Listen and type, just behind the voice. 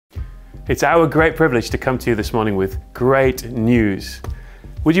It's our great privilege to come to you this morning with great news.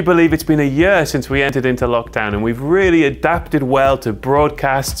 Would you believe it's been a year since we entered into lockdown, and we've really adapted well to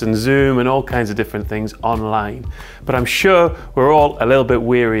broadcasts and Zoom and all kinds of different things online. But I'm sure we're all a little bit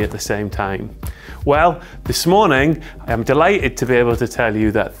weary at the same time. Well, this morning, I'm delighted to be able to tell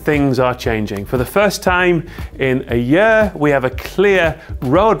you that things are changing. For the first time in a year, we have a clear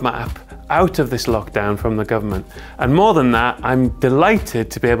roadmap out of this lockdown from the government. And more than that, I'm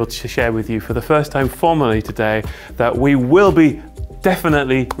delighted to be able to share with you for the first time formally today that we will be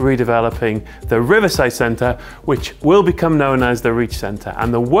definitely redeveloping the Riverside Centre, which will become known as the Reach Centre.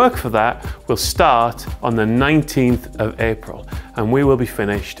 And the work for that will start on the 19th of April. And we will be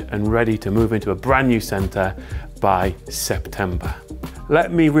finished and ready to move into a brand new centre by September.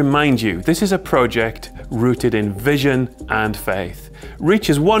 Let me remind you, this is a project rooted in vision and faith. Reach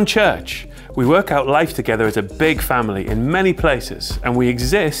is one church. We work out life together as a big family in many places, and we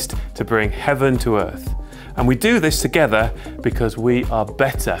exist to bring heaven to earth. And we do this together because we are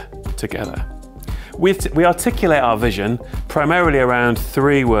better together. We articulate our vision primarily around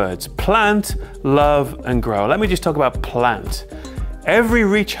three words: plant, love, and grow. Let me just talk about plant. Every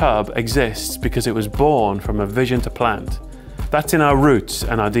Reach Hub exists because it was born from a vision to plant. That's in our roots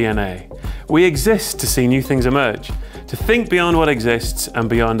and our DNA. We exist to see new things emerge, to think beyond what exists and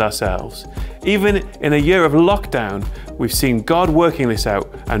beyond ourselves. Even in a year of lockdown, we've seen God working this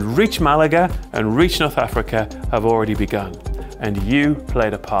out, and Reach Malaga and Reach North Africa have already begun, and you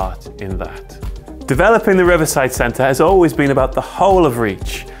played a part in that. Developing the Riverside Centre has always been about the whole of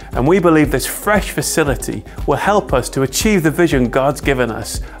Reach, and we believe this fresh facility will help us to achieve the vision God's given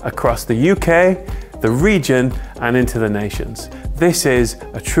us across the UK, the region, and into the nations. This is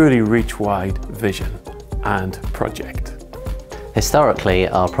a truly Reach-wide vision and project. Historically,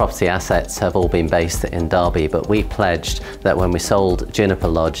 our property assets have all been based in Derby, but we pledged that when we sold Juniper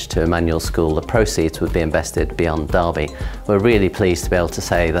Lodge to Emmanuel School, the proceeds would be invested beyond Derby. We're really pleased to be able to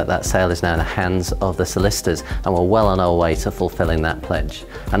say that that sale is now in the hands of the solicitors, and we're well on our way to fulfilling that pledge.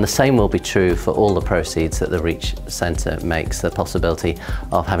 And the same will be true for all the proceeds that the Reach Centre makes, the possibility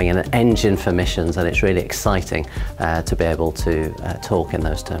of having an engine for missions, and it's really exciting to be able to talk in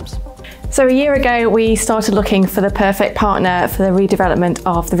those terms. So a year ago, we started looking for the perfect partner for the redevelopment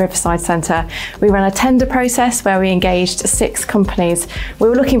of the Riverside Centre. We ran a tender process where we engaged 6 companies. We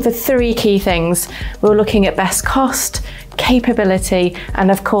were looking for 3 key things. We were looking at best cost, capability,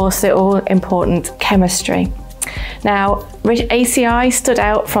 and of course the all-important chemistry. Now, ACI stood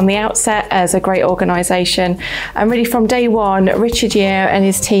out from the outset as a great organisation, and really from day one, Richard Yeo and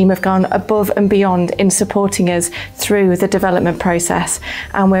his team have gone above and beyond in supporting us through the development process,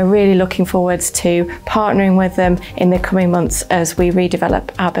 and we're really looking forward to partnering with them in the coming months as we redevelop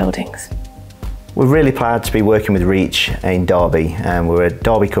our buildings. We're really proud to be working with Reach in Derby. We're a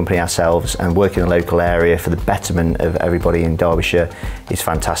Derby company ourselves, and working in the local area for the betterment of everybody in Derbyshire is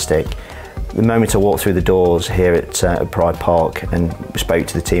fantastic. The moment I walked through the doors here at Pride Park and spoke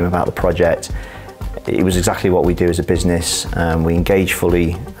to the team about the project, it was exactly what we do as a business. We engaged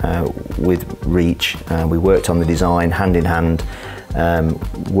fully with Reach. We worked on the design hand in hand,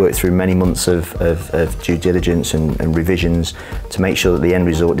 worked through many months of due diligence and revisions to make sure that the end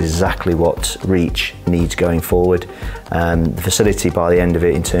result is exactly what Reach needs going forward. The facility by the end of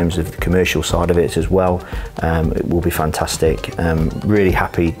it, in terms of the commercial side of it as well, it will be fantastic. Really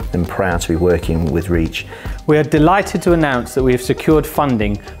happy and proud to be working with Reach. We are delighted to announce that we have secured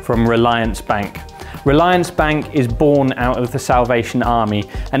funding from Reliance Bank. Reliance Bank is born out of the Salvation Army,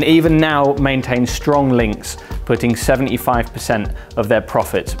 and even now maintains strong links, putting 75% of their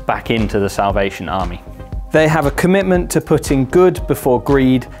profits back into the Salvation Army. They have a commitment to putting good before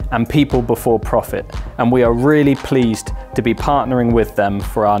greed and people before profit, and we are really pleased to be partnering with them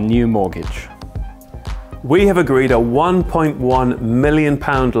for our new mortgage. We have agreed a £1.1 million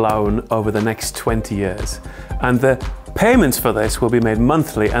loan over the next 20 years, and the payments for this will be made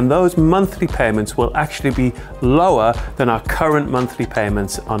monthly, and those monthly payments will actually be lower than our current monthly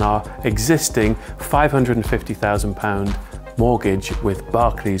payments on our existing £550,000 mortgage with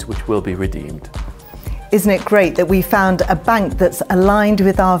Barclays, which will be redeemed. Isn't it great that we found a bank that's aligned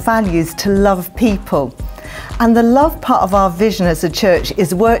with our values to love people? And the love part of our vision as a church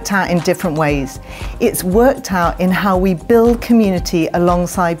is worked out in different ways. It's worked out in how we build community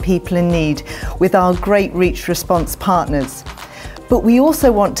alongside people in need with our great Reach Response partners. But we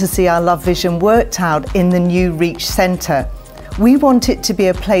also want to see our love vision worked out in the new Reach Centre. We want it to be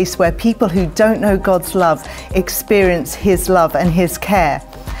a place where people who don't know God's love experience His love and His care.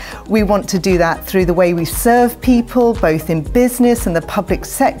 We want to do that through the way we serve people, both in business and the public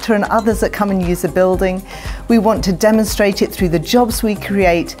sector and others that come and use the building. We want to demonstrate it through the jobs we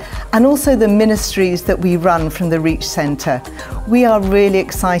create and also the ministries that we run from the Reach Centre. We are really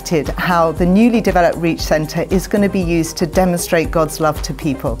excited how the newly developed Reach Centre is going to be used to demonstrate God's love to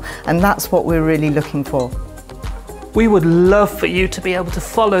people, and that's what we're really looking for. We would love for you to be able to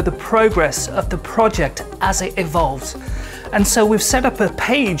follow the progress of the project as it evolves. And so we've set up a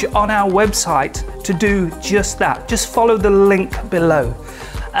page on our website to do just that. Just follow the link below.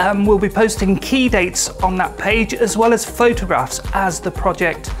 We'll be posting key dates on that page as well as photographs as the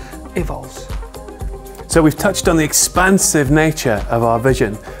project evolves. So we've touched on the expansive nature of our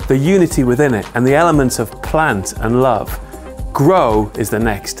vision, the unity within it, and the elements of plant and love. Grow is the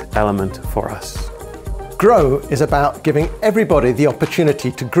next element for us. Grow is about giving everybody the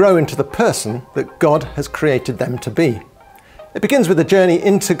opportunity to grow into the person that God has created them to be. It begins with a journey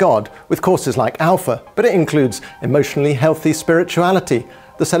into God with courses like Alpha, but it includes emotionally healthy spirituality,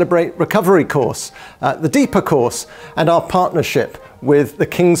 the Celebrate Recovery course, the Deeper course, and our partnership with the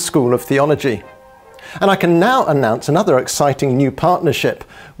King's School of Theology. And I can now announce another exciting new partnership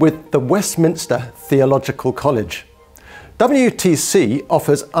with the Westminster Theological College. WTC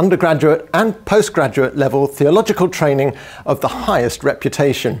offers undergraduate and postgraduate level theological training of the highest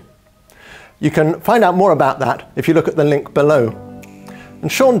reputation. You can find out more about that if you look at the link below.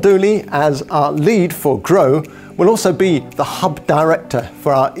 And Sean Dooley, as our lead for Grow, will also be the Hub Director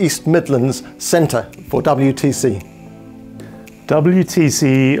for our East Midlands Centre for WTC.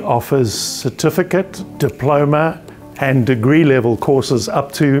 WTC offers certificate, diploma and degree level courses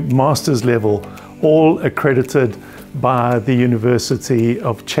up to master's level, all accredited by the University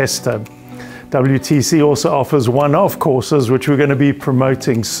of Chester. WTC also offers one-off courses which we're going to be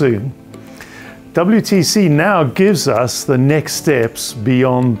promoting soon. WTC now gives us the next steps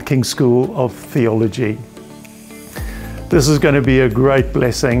beyond King's School of Theology. This is going to be a great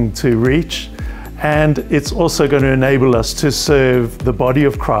blessing to Reach, and it's also going to enable us to serve the body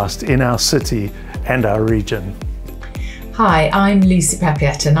of Christ in our city and our region. Hi, I'm Lucy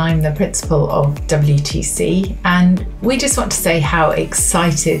Papiette and I'm the principal of WTC, and we just want to say how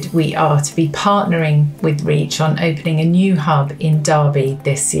excited we are to be partnering with Reach on opening a new hub in Derby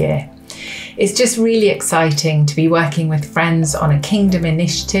this year. It's just really exciting to be working with friends on a kingdom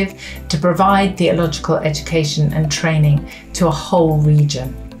initiative to provide theological education and training to a whole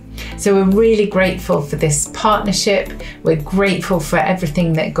region. So we're really grateful for this partnership. We're grateful for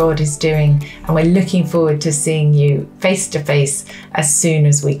everything that God is doing, and we're looking forward to seeing you face to face as soon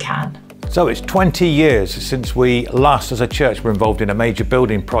as we can. So it's 20 years since we last as a church were involved in a major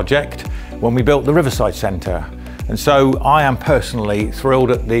building project when we built the Riverside Centre. And so I am personally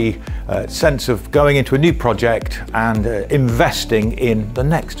thrilled at the sense of going into a new project and investing in the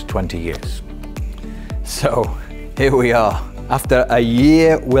next 20 years. So here we are. After a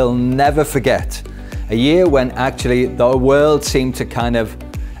year we'll never forget, a year when actually the world seemed to kind of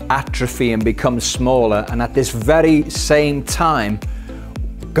atrophy and become smaller, and at this very same time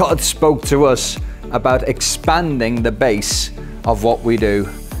God spoke to us about expanding the base of what we do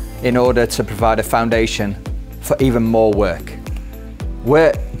in order to provide a foundation for even more work.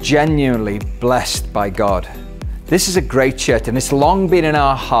 We're genuinely blessed by God. This is a great church, and it's long been in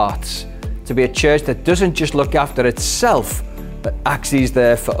our hearts to be a church that doesn't just look after itself, but actually is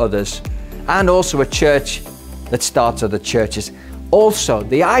there for others, and also a church that starts other churches. Also,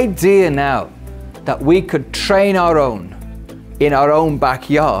 the idea now that we could train our own in our own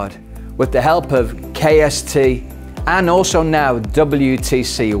backyard with the help of KST and also now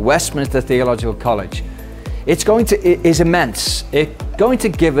WTC, Westminster Theological College, is immense. It's going to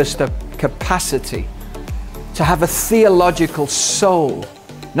give us the capacity to have a theological soul,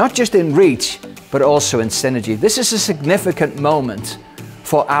 not just in Reach, but also in Synergy. This is a significant moment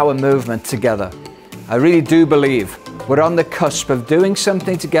for our movement together. I really do believe we're on the cusp of doing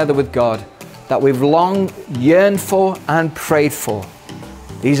something together with God that we've long yearned for and prayed for.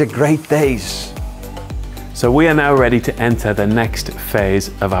 These are great days. So we are now ready to enter the next phase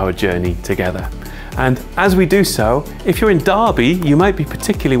of our journey together. And as we do so, if you're in Derby, you might be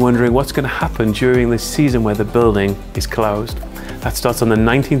particularly wondering what's going to happen during this season where the building is closed. That starts on the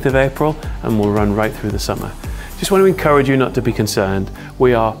 19th of April and will run right through the summer. Just want to encourage you not to be concerned.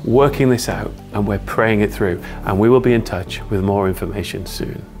 We are working this out and we're praying it through, and we will be in touch with more information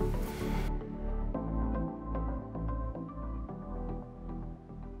soon.